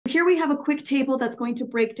here we have a quick table that's going to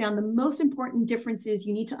break down the most important differences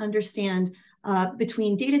you need to understand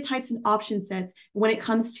between data types and option sets when it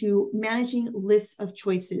comes to managing lists of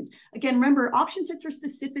choices. Again, remember, option sets are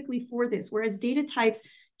specifically for this, whereas data types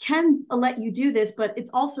can let you do this, but it's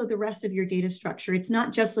also the rest of your data structure. It's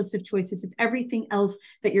not just list of choices, it's everything else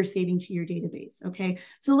that you're saving to your database, okay?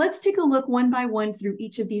 So let's take a look one by one through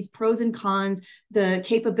each of these pros and cons, the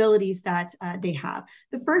capabilities that they have.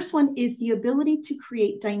 The first one is the ability to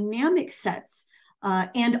create dynamic sets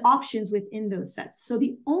and options within those sets. So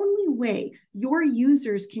the only way your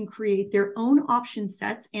users can create their own option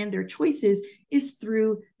sets and their choices is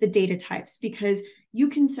through the data types, because you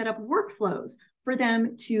can set up workflows for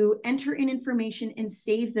them to enter in information and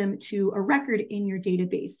save them to a record in your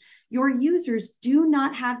database. Your users do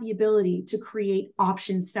not have the ability to create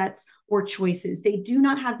option sets or choices. They do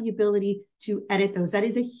not have the ability to edit those. That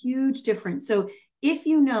is a huge difference. So if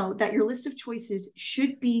you know that your list of choices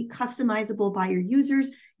should be customizable by your users,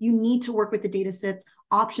 you need to work with the data sets.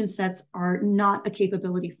 Option sets are not a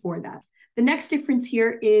capability for that. The next difference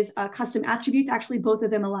here is custom attributes. Actually, both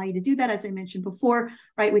of them allow you to do that, as I mentioned before,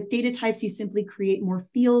 right? With data types, you simply create more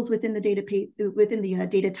fields within the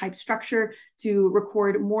data type structure to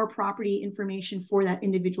record more property information for that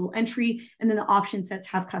individual entry. And then the option sets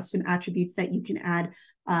have custom attributes that you can add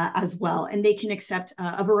as well. And they can accept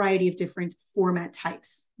a variety of different format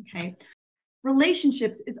types, okay?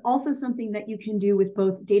 Relationships is also something that you can do with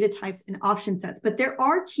both data types and option sets, but there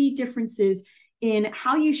are key differences in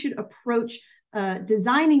how you should approach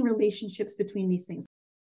designing relationships between these things.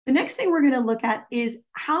 The next thing we're going to look at is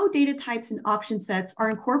how data types and option sets are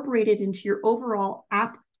incorporated into your overall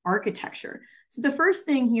app architecture. So the first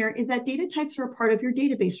thing here is that data types are a part of your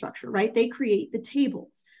database structure, right? They create the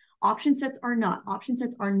tables. Option sets are not. Option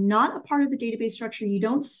sets are not a part of the database structure. You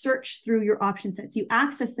don't search through your option sets. You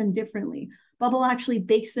access them differently. Bubble actually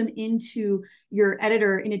bakes them into your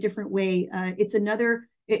editor in a different way.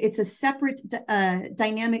 It's a separate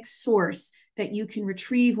dynamic source that you can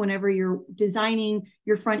retrieve whenever you're designing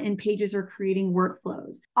your front end pages or creating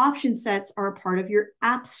workflows. Option sets are a part of your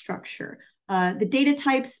app structure. The data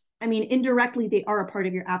types, I mean, indirectly, they are a part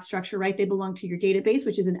of your app structure, right? They belong to your database,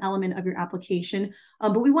 which is an element of your application.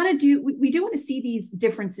 But we do want to see these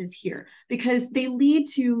differences here because they lead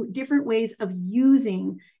to different ways of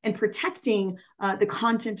using and protecting the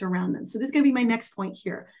content around them. So this is going to be my next point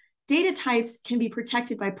here. Data types can be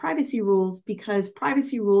protected by privacy rules because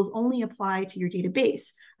privacy rules only apply to your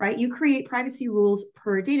database, right? You create privacy rules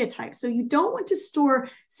per data type. So you don't want to store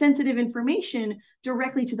sensitive information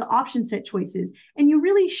directly to the option set choices. And you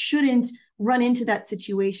really shouldn't run into that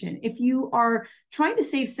situation. If you are trying to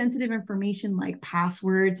save sensitive information like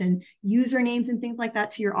passwords and usernames and things like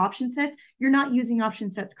that to your option sets, you're not using option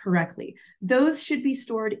sets correctly. Those should be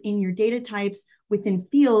stored in your data types within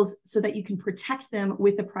fields so that you can protect them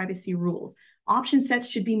with the privacy rules. Option sets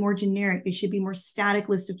should be more generic. They should be more static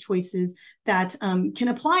list of choices that can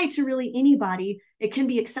apply to really anybody. It can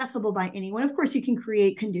be accessible by anyone. Of course, you can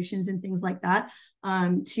create conditions and things like that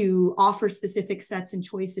to offer specific sets and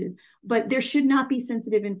choices, but there should not be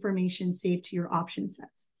sensitive information saved to your option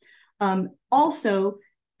sets. Also,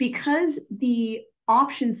 because the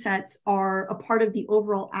option sets are a part of the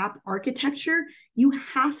overall app architecture, you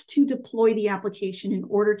have to deploy the application in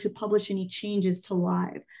order to publish any changes to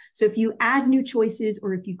live. So if you add new choices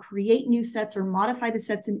or if you create new sets or modify the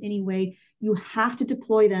sets in any way, you have to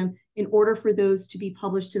deploy them in order for those to be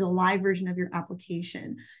published to the live version of your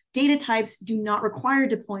application. Data types do not require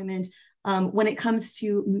deployment when it comes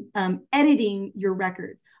to editing your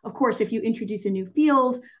records. Of course, if you introduce a new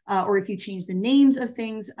field or if you change the names of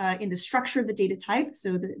things in the structure of the data type,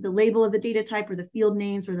 so the label of the data type or the field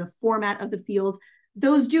names or the format of the fields,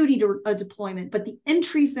 those do need a deployment, but the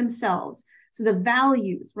entries themselves, so the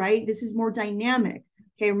values, right? This is more dynamic.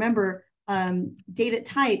 Okay, remember, data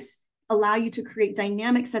types allow you to create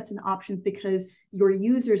dynamic sets and options because your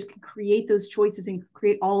users can create those choices and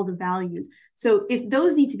create all of the values. So if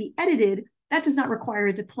those need to be edited, that does not require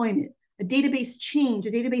a deployment. A database change,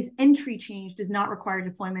 a database entry change does not require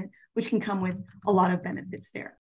deployment, which can come with a lot of benefits there.